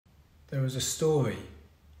There was a story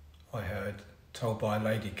I heard told by a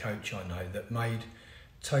lady coach I know that made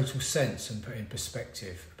total sense and put in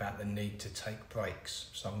perspective about the need to take breaks.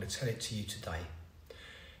 So I'm going to tell it to you today.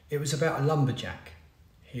 It was about a lumberjack.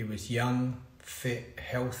 He was young, fit,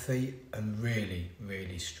 healthy and really,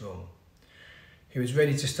 really strong. He was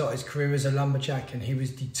ready to start his career as a lumberjack and he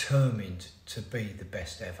was determined to be the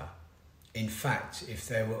best ever. In fact, if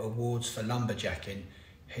there were awards for lumberjacking,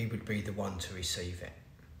 he would be the one to receive it.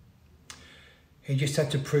 He just had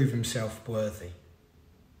to prove himself worthy.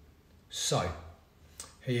 So,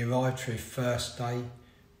 he arrived for his first day,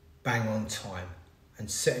 bang on time, and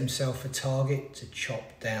set himself a target to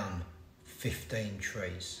chop down 15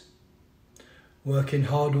 trees. Working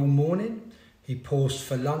hard all morning, he paused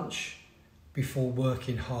for lunch before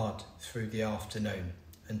working hard through the afternoon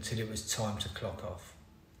until it was time to clock off.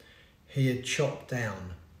 He had chopped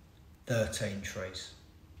down 13 trees.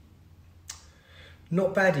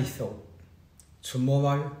 Not bad, he thought.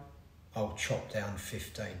 Tomorrow, I'll chop down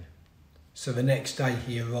 15. So the next day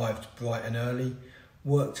he arrived bright and early,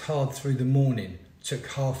 worked hard through the morning, took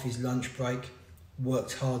half his lunch break,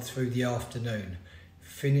 worked hard through the afternoon,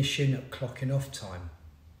 finishing at clocking off time.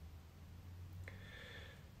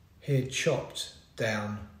 He had chopped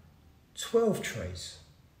down 12 trees.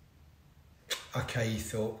 Okay, he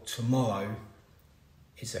thought, tomorrow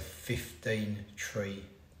is a 15 tree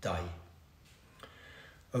day.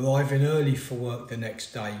 Arriving early for work the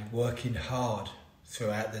next day, working hard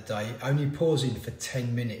throughout the day, only pausing for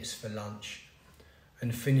 10 minutes for lunch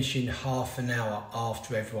and finishing half an hour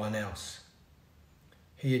after everyone else.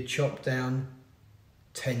 He had chopped down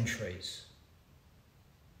 10 trees.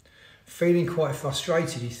 Feeling quite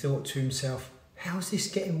frustrated, he thought to himself, how's this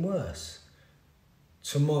getting worse?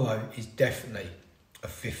 Tomorrow is definitely a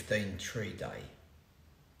 15 tree day.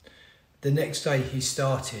 The next day he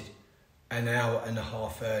started an hour and a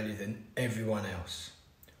half earlier than everyone else.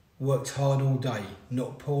 Worked hard all day,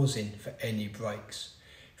 not pausing for any breaks.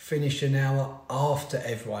 Finished an hour after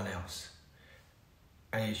everyone else.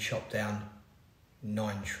 And he chopped down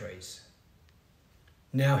 9 trees.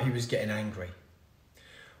 Now he was getting angry.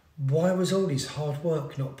 Why was all his hard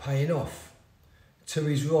work not paying off? To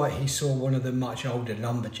his right, he saw one of the much older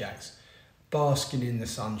lumberjacks basking in the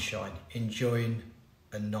sunshine, enjoying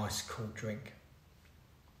a nice cool drink.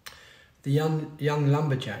 The young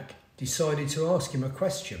lumberjack decided to ask him a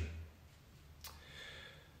question.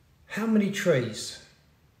 How many trees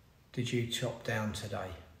did you chop down today?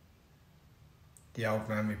 The old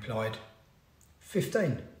man replied,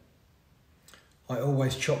 15. I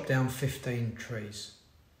always chop down 15 trees.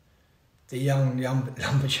 The young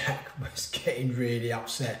lumberjack was getting really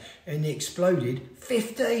upset and he exploded,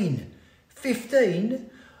 15!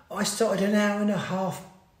 15? I started an hour and a half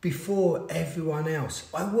before everyone else.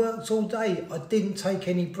 I worked all day, I didn't take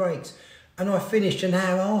any breaks, and I finished an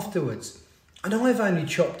hour afterwards. And I've only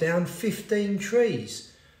chopped down 15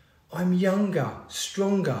 trees. I'm younger,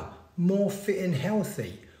 stronger, more fit and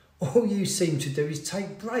healthy. All you seem to do is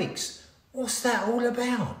take breaks. What's that all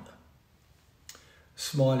about?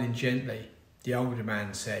 Smiling gently, the older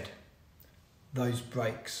man said, those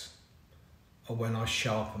breaks are when I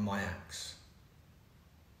sharpen my axe.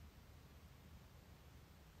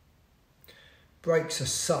 Breaks are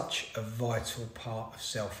such a vital part of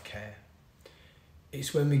self-care.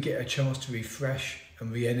 It's when we get a chance to refresh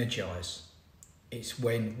and re-energise. It's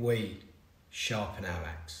when we sharpen our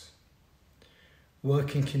axe.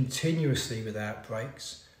 Working continuously without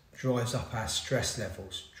breaks drives up our stress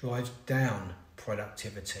levels, drives down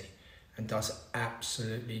productivity and does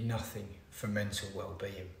absolutely nothing for mental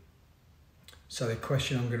well-being. So the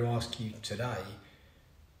question I'm going to ask you today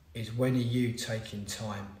is, when are you taking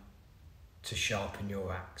time to sharpen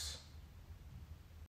your axe?